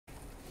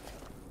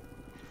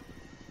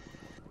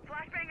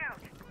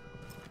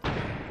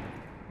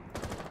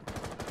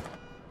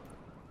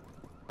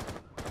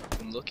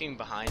I'm looking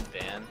behind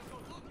Van.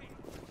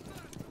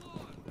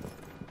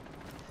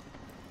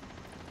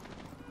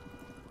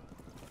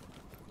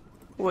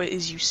 What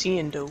is you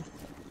seeing, though?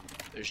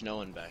 There's no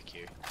one back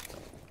here.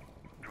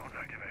 Drone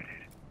activated.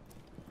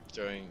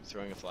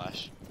 Throwing a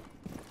flash.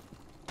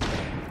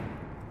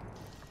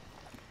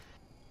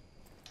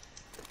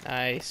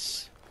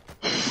 Nice.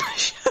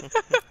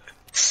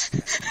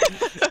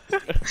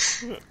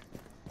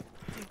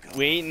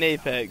 We ain't in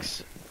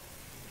Apex.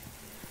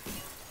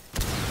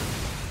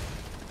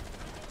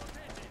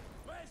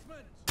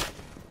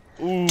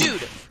 Ooh.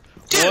 Dude!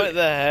 What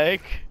the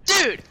heck?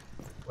 Dude!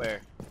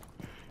 Where?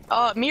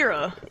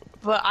 Mira.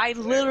 But I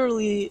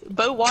literally,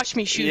 Bo watched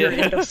me shoot her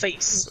in the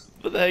face.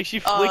 What the heck? She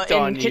flicked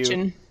on in you.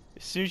 kitchen.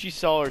 As soon as you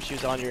saw her, she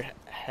was on your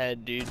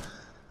head, dude.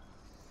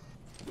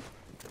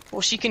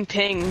 Well, she can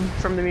ping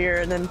from the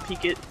mirror and then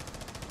peek it.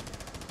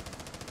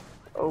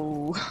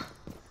 Oh.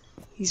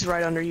 He's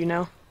right under you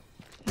now.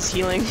 He's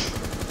healing.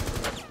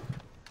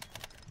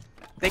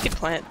 They could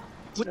plant.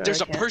 What,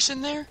 there's a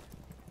person there?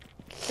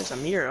 There's a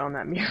mirror on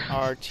that mirror.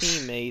 Our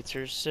teammates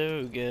are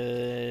so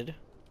good.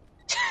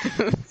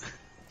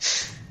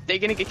 They're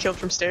gonna get killed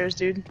from stairs,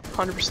 dude.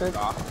 100%.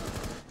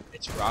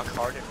 It's rock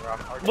hard and rock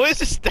hard. What is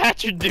this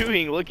statue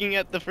doing? Looking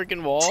at the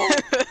freaking wall?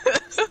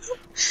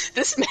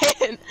 This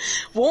man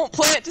won't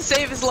plant to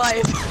save his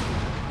life.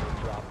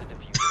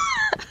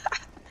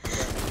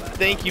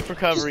 Thank you for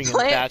covering him,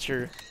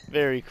 Thatcher.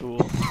 Very cool.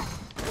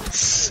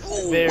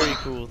 Very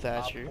cool,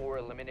 Thatcher.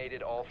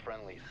 Eliminated all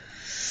friendlies.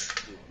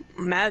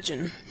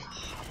 Imagine.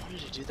 I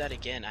wanted to do that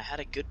again. I had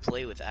a good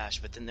play with Ash,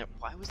 but then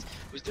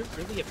was there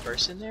really a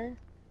person there?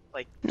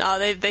 Like, Nah,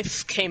 they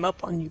came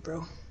up on you,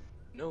 bro.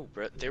 no,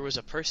 bro. There was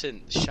a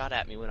person shot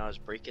at me when I was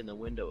breaking the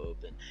window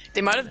open.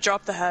 They might have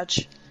dropped the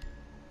hatch.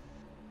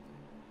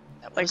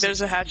 That Like, wasn't there's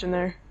a hatch in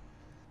there.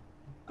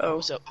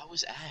 Oh. I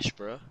was Ash,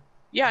 bro.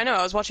 Yeah, I know.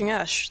 I was watching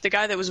Ash. The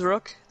guy that was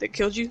Rook that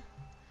killed you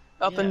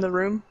up in Yeah. the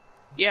room.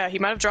 Yeah, he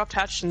might have dropped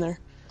hatch in there.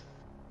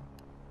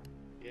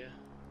 Yeah.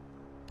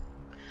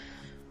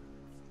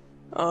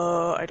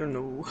 I don't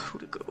know who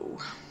to go.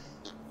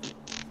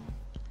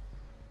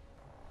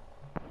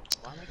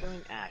 Why am I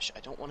going Ash? I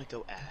don't want to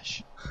go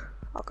Ash.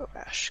 I'll go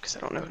Ash, because I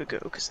don't know who to go,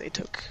 because they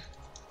took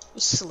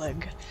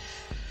Sleg.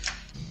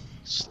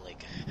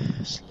 Slig.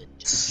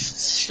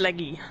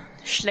 Schleggy.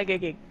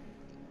 Schleggy.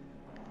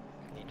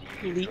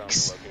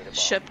 Leaks.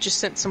 Shep just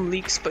sent some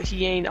leaks, but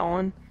he ain't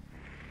on.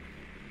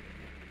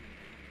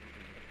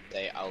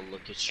 I'll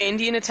look at you.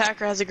 Indian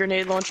attacker has a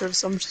grenade launcher of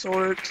some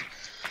sort.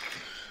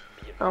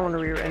 I don't want to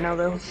read it right now,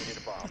 though.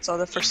 That's all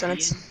the first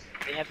sentence.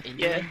 They have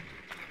Indian?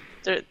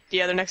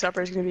 Yeah. Their next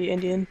operator is going to be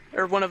Indian.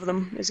 Or one of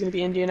them is going to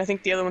be Indian. I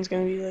think the other one's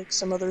going to be, like,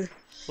 some other...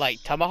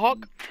 Like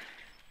Tomahawk?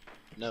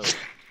 No.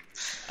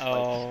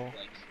 Oh.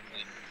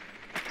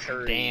 Like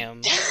curry.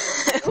 Damn.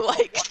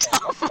 like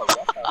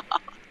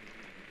Tomahawk.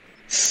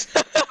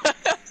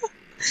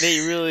 They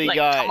really Like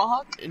got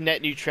Tomahawk?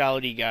 net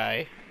neutrality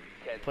guy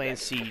playing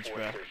Siege,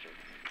 bro.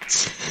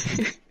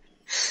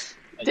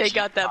 They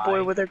got that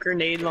boy with a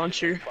grenade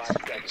launcher.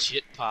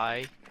 Legit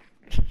pie.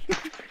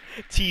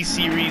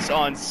 T-Series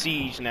on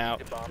Siege now.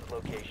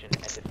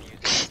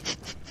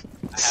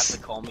 I have to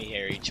call me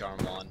Harry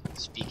charm on.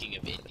 Speaking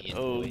of Indian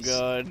Oh boys.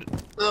 god.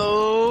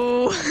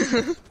 Oh.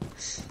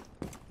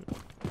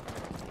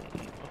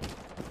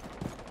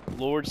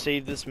 Lord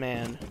save this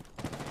man.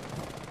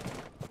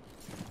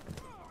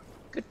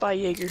 Goodbye,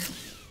 Jaeger.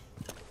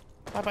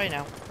 Bye bye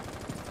now.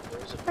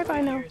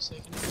 Bye-bye now. Here a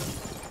second ago.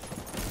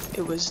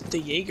 It was the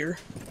Jaeger.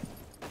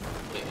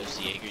 Wait, was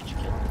the Jaeger you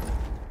killed?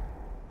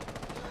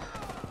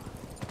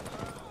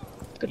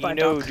 Goodbye, You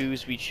know Doc.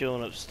 dudes be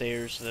chilling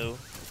upstairs though.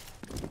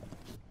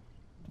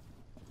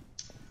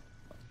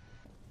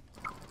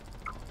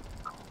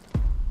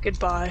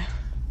 Goodbye.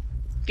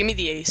 Give me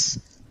the ace.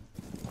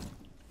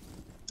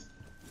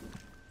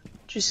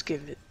 Just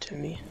give it to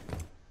me.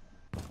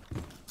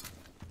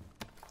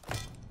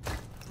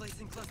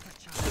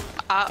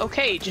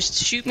 Okay, just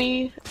shoot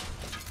me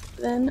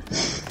then.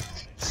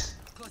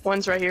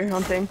 One's right here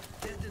on thing.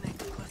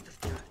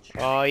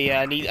 Oh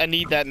yeah, I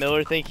need that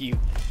Miller, thank you.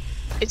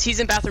 He's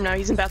in bathroom now,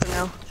 he's in bathroom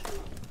now.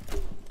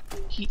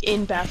 He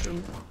in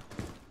bathroom.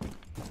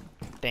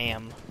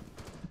 Damn.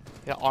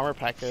 Got armor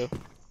pack though.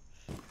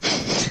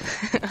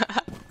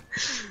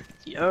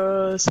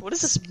 Yes. What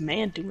is this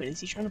man doing? Is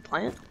he trying to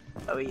plant?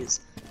 Oh, he is.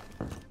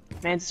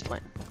 Man's just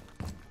planting.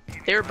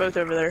 They were both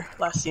over there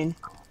last scene.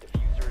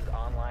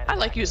 I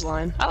like use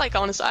line. I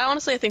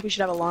honestly I think we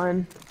should have a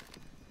line.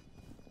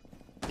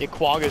 Yeah,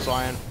 Quagga's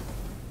lying.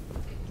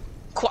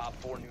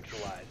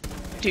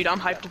 Dude, I'm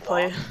hyped to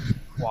play.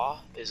 Qua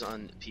is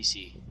on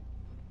PC.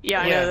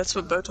 Yeah, I Yeah. know, that's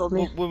what Bo told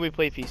me. When we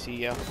play PC,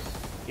 yeah.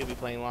 He'll be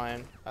playing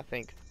Lion, I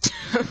think.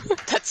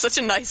 That's such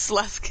a nice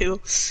last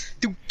kill.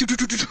 Do, do, do,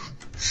 do, do, do.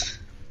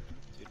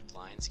 Dude,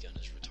 Lion's gun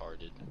is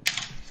retarded.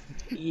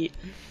 Yeah.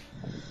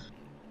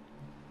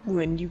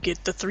 When you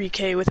get the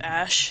 3K with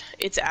Ash,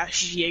 it's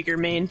Ash Jaeger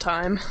main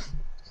time.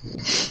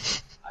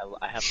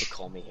 I have to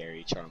call me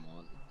Harry charm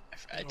on.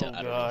 I don't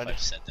know God. if I've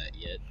said that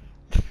yet.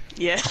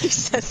 Yeah, he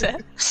says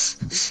that.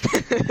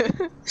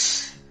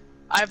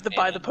 I have the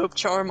By the Pope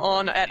charm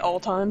on at all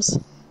times.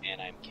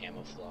 And I'm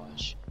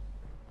camouflage.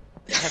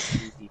 They have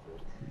 3 people.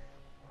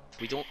 If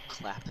we don't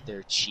clap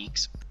their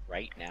cheeks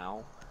right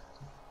now.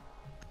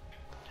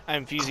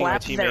 I'm fusing Clap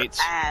my teammates.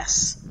 their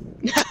ass.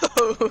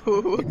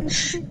 No.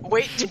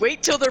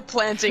 wait till they're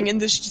planting in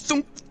this.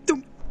 Thump,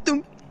 thump,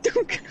 thump,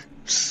 thump.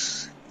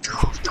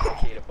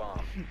 Locate a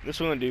bomb. This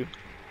one will do.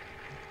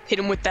 Hit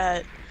him with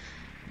that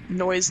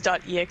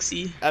noise.exe.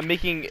 You I'm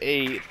making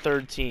a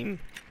 3rd team.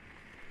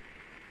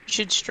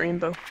 should stream,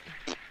 Bo.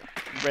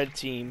 Red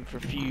team for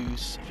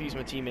fuse. Fuse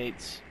my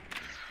teammates.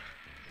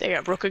 They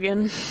got Rook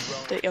again.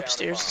 They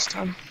upstairs this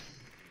time.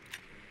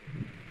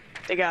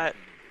 They got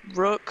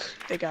Rook.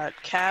 They got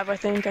Cav, I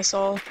think I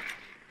saw.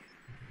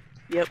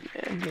 Yep,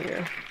 and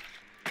here.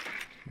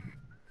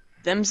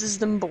 Them's is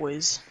them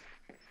boys.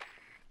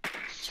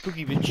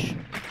 Spooky bitch.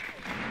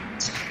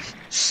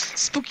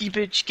 Spooky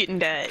bitch getting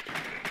that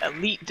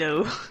elite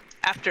dough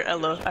after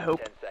Ella, I hope.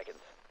 10 seconds.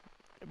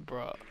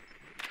 Bruh.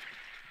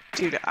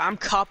 Dude, I'm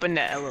copping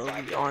that Ella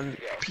elite on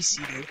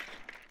PC, dude.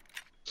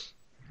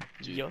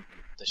 Yeah.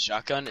 The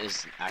shotgun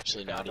is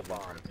actually not even Bomb.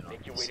 broken on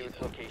Make your way to PC its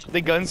though. location.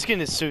 The gun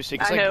skin is so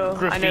sick. It's I like know,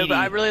 graffiti. but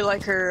I really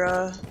like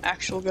her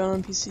actual gun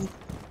on PC.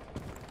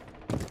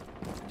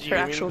 Did you Her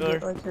hear me, actual Miller?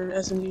 gun, like her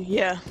SMG.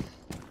 Yeah.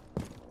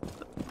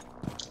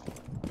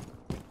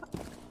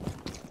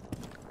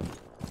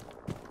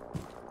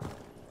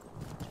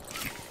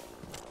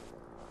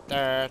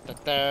 Da, da,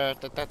 da,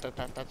 da, da, da,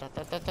 da, da,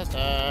 da, da, da,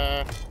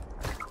 da.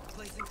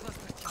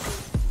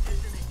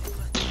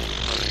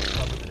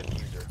 Cover the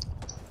diffuser.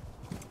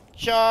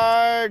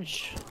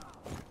 Charge!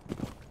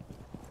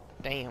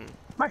 Damn.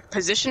 My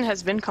position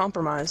has been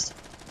compromised.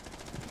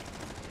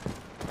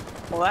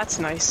 Well, that's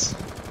nice.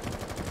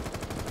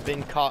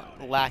 Been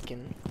caught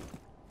lacking.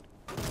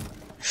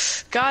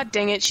 God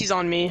dang it, she's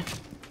on me.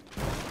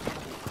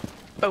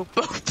 Oh,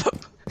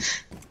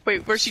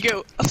 Wait, where'd she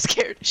go? I'm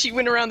scared. She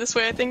went around this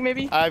way, I think,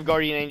 maybe? I have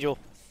Guardian Angel.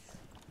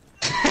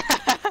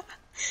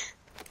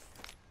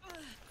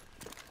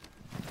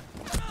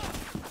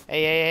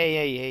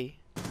 Hey.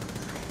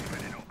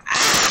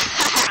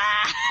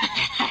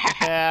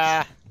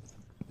 Yeah.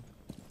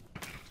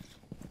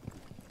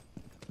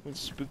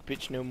 Spook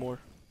bitch no more.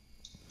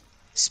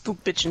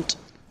 Spook bitchant.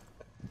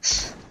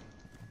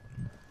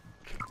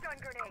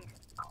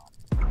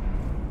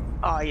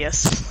 Aw,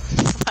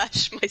 yes.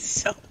 Flash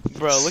myself.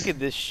 Bro, look at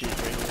this shit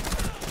right here.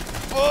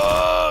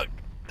 Fuck!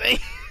 Dang.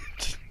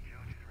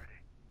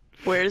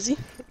 Where is he?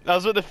 I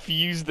was about to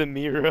fuse the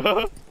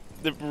mirror.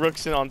 The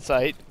Rook's in on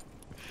site.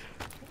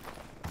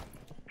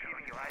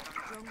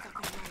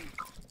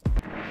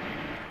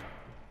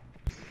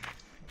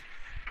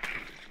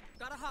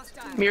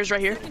 Mirror's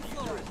right here.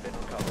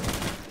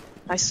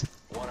 Nice.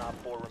 1 op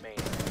 4 remaining.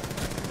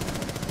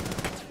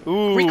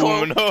 Ooh,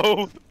 Recoil.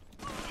 no.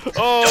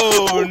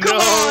 Oh, Oh, no. come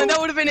on! That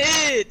would've been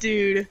it,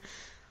 dude.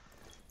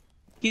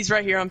 He's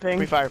right here on ping.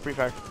 Pre-fire.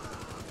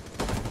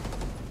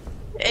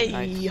 Hey.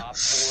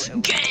 Nice. Op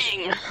 4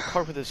 Gang!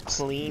 Part with his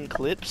clean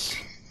clips.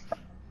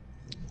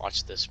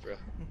 Watch this, bro.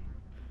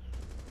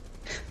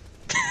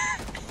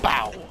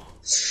 Bow.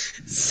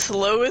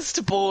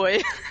 Slowest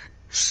boy.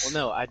 Well,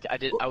 no,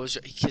 I was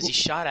because he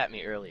shot at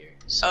me earlier.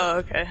 So Oh,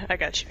 okay. I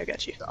got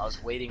you. I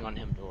was waiting on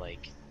him to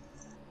like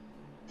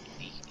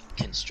be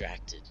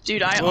constructed.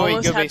 Dude, I Wait,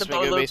 almost go had the basement,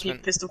 go Bolo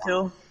basement. pistol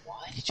kill.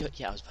 Why did you?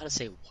 Yeah, I was about to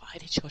say, why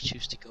did y'all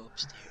choose to go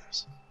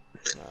upstairs?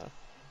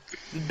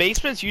 The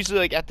basement's usually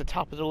like at the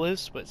top of the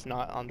list, but it's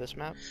not on this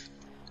map.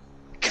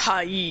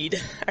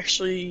 Kaid.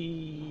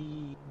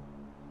 Actually...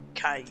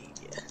 Kaid.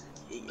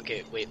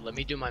 Okay, wait. Let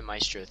me do my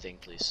maestro thing,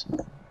 please.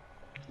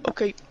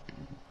 Okay.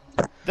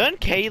 Doesn't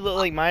Kay look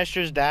like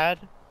Maestro's dad?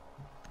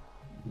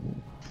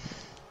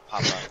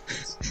 Papa,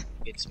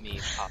 it's me,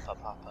 Papa.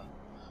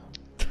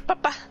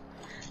 Papa.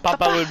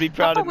 Papa would be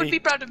proud Papa of would me. be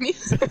proud of me.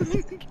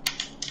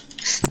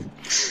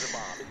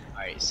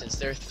 Alright, since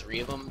there are 3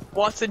 of them,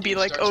 Watson be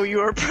like, oh, you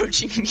are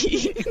approaching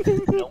me.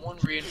 no one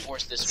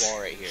reinforce this wall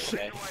right here,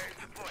 okay?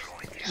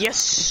 Yes,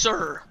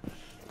 sir.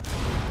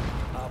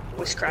 Op 4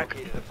 Voice crack.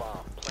 located a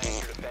bomb. Plan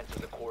your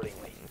defenses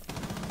accordingly.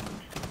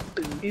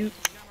 Boo-doo.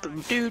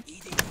 Boo-doo.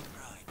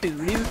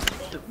 Boo-doo.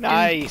 Boo-doo.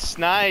 Nice.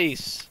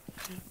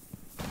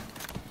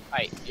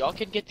 Alright, y'all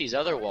can get these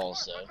other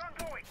walls, though.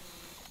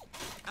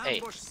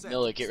 Hey,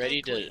 Miller, get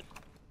ready to...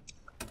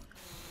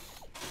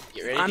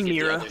 I'm get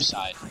Mira. the other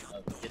side.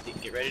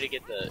 Get ready to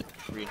get the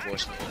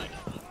reinforcement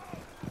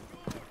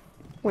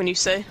When you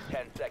say?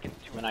 10 seconds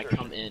to when I insertion.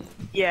 come in.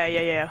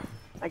 Yeah.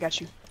 I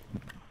got you.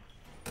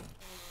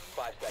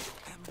 5 seconds.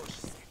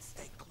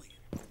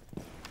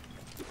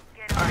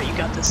 Alright, you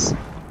got this.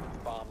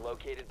 Bomb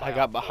located. I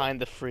got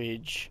behind the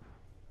fridge.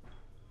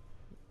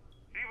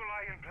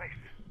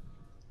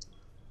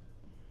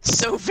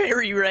 So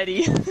very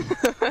ready.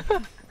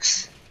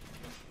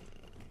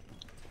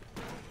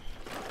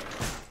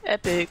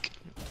 Epic.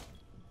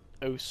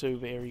 Oh, so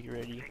very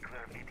ready.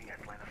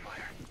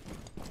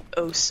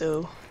 Oh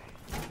so.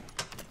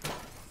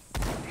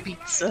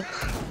 Pizza.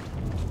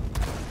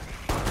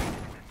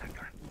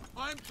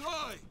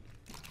 Destroy!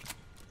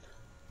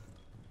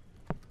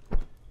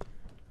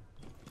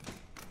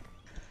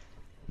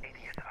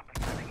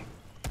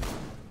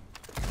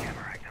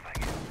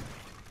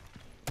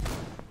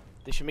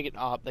 They should make an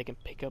op that can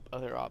pick up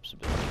other ops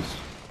abilities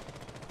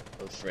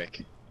Oh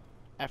frick.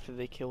 after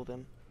they kill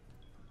them.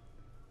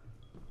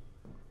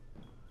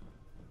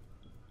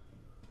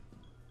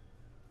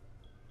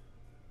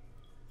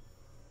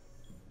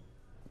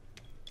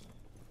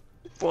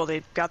 Well,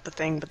 they got the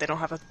thing, but they don't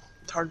have a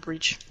hard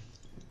breach.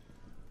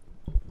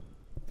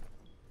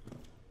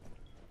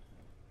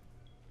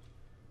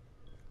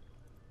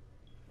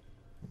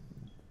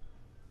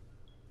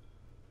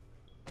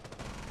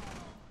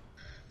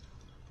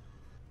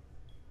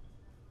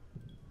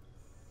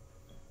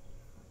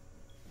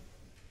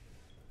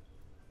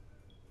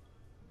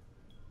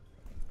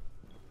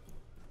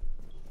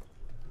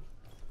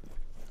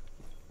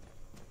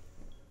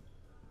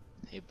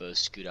 Hey, Bo,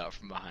 scoot out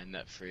from behind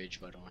that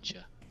fridge, why don't you?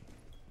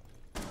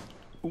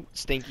 Ooh,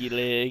 stinky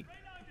leg.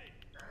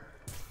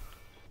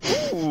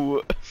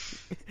 Ooh,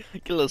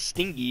 get a little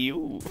stinky.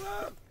 Ooh.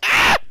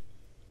 Ah!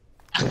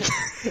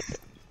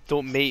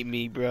 Don't mate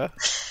me, bruh.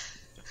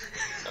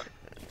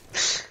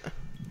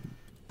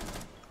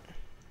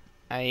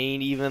 I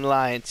ain't even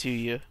lying to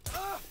you.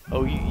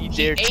 Oh, you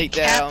dare take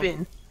that out?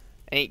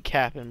 Ain't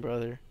capping,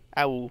 brother.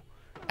 I'll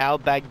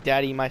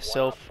Baghdadi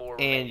myself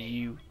and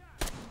you.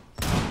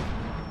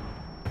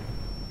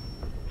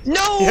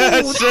 No!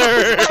 Yes,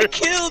 sir! That was my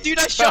kill, dude!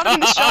 I shot him in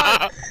the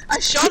shot! I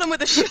shot him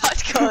with a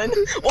shotgun!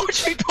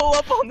 Watch me pull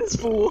up on this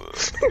fool!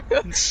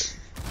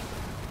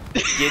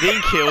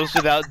 Getting kills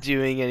without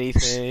doing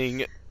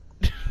anything.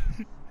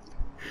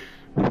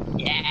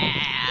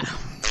 Yeah!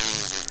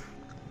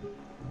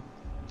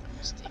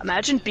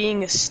 Imagine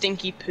being a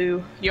stinky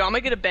poo. Yo, I'm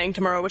gonna get a bang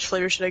tomorrow. Which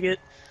flavor should I get?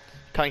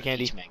 Cotton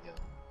candy. Peach mango.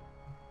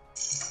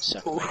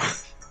 Suck Ooh. my dick.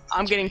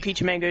 I'm getting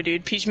peach mango,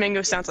 dude. Peach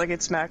mango sounds like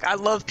it's smack. I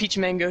love peach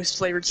mango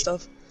flavored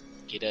stuff.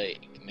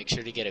 Make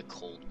sure to get a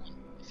cold one.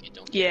 If you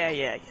don't get Yeah, a cold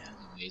yeah, one, yeah.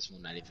 you may as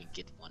well not even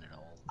get one at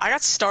all. I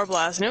got Star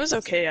Blast, and it was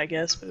okay, I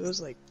guess, but it was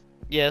like...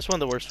 Yeah, it's one of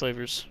the worst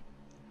flavors.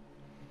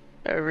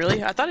 Oh,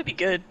 really? I thought it'd be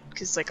good,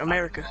 because, like,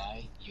 America.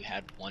 Why? You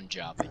had one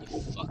job and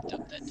you fucked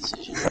up that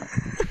decision.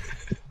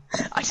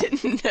 I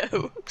didn't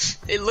know.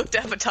 It looked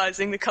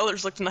appetizing. The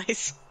colors looked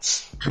nice.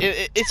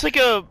 It's like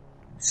a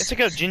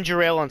ginger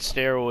ale on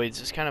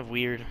steroids. It's kind of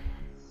weird.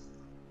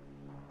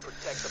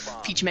 Protect the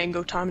bomb. Peach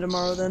mango time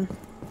tomorrow, then.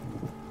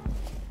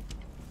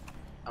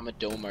 I'm a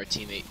dome our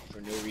teammate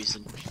for no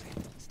reason.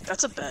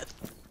 That's a bet.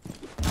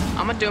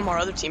 I'm gonna dome our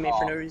other teammate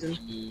for no reason.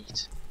 He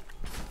moved.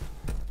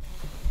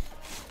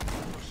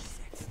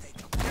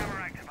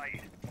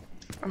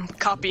 I'm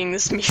copying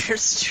this mirror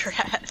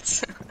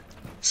strat.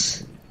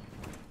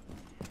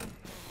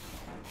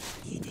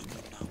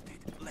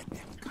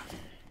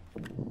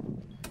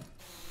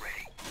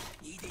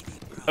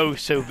 Oh,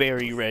 so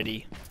very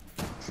ready.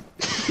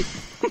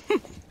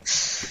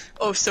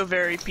 Oh, so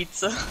very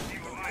pizza.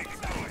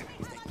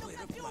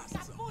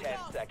 10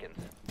 seconds.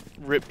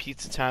 Rip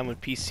pizza time when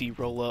PC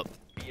roll up.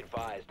 Be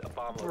advised, a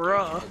bomb Bruh.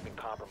 location has been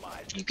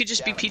compromised. You could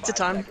just be Down to pizza 5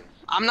 time. seconds.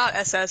 I'm not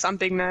SS, I'm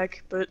Big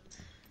Mac, but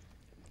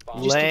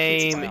Bomb Just do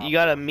pizza Lame. time. You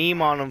got a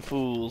meme on them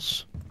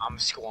fools. I'm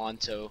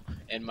Squanto,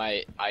 and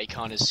my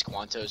icon is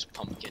Squanto's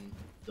pumpkin,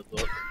 the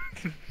book.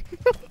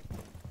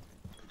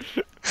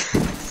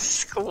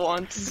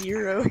 Squant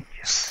Zero.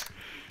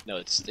 No,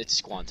 it's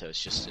Squanto.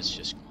 It's just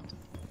Squanto.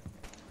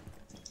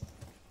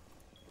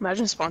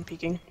 Imagine spawn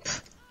peeking.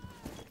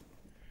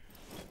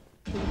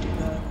 We would do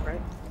that,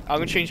 right? I'm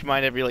gonna change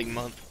mine every like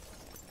month.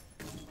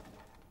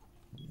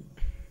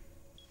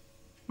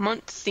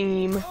 Month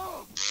theme.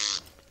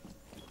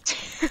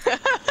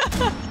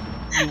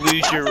 You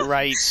lose your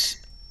rights.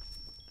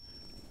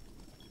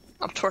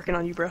 I'm twerking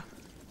on you, bro.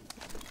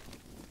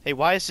 Hey,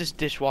 why is this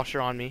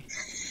dishwasher on me?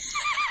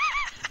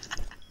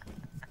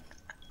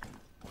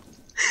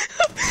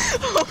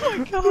 Oh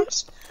my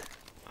gosh.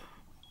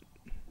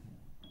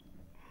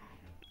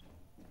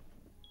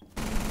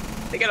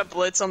 They got a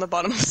blitz on the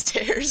bottom of the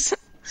stairs.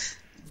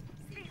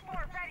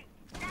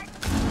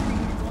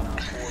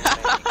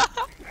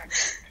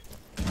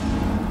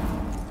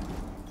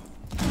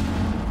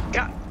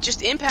 God,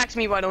 just impact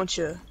me, why don't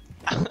you?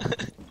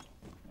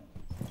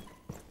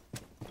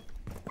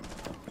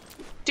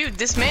 Dude,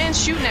 this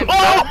man's shooting at me.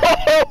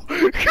 Oh!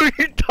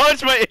 You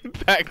touched my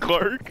impact,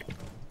 Clark.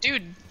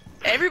 Dude,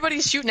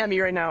 everybody's shooting at me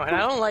right now, and I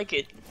don't like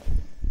it.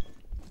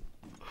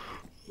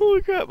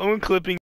 Holy crap! I'm clipping.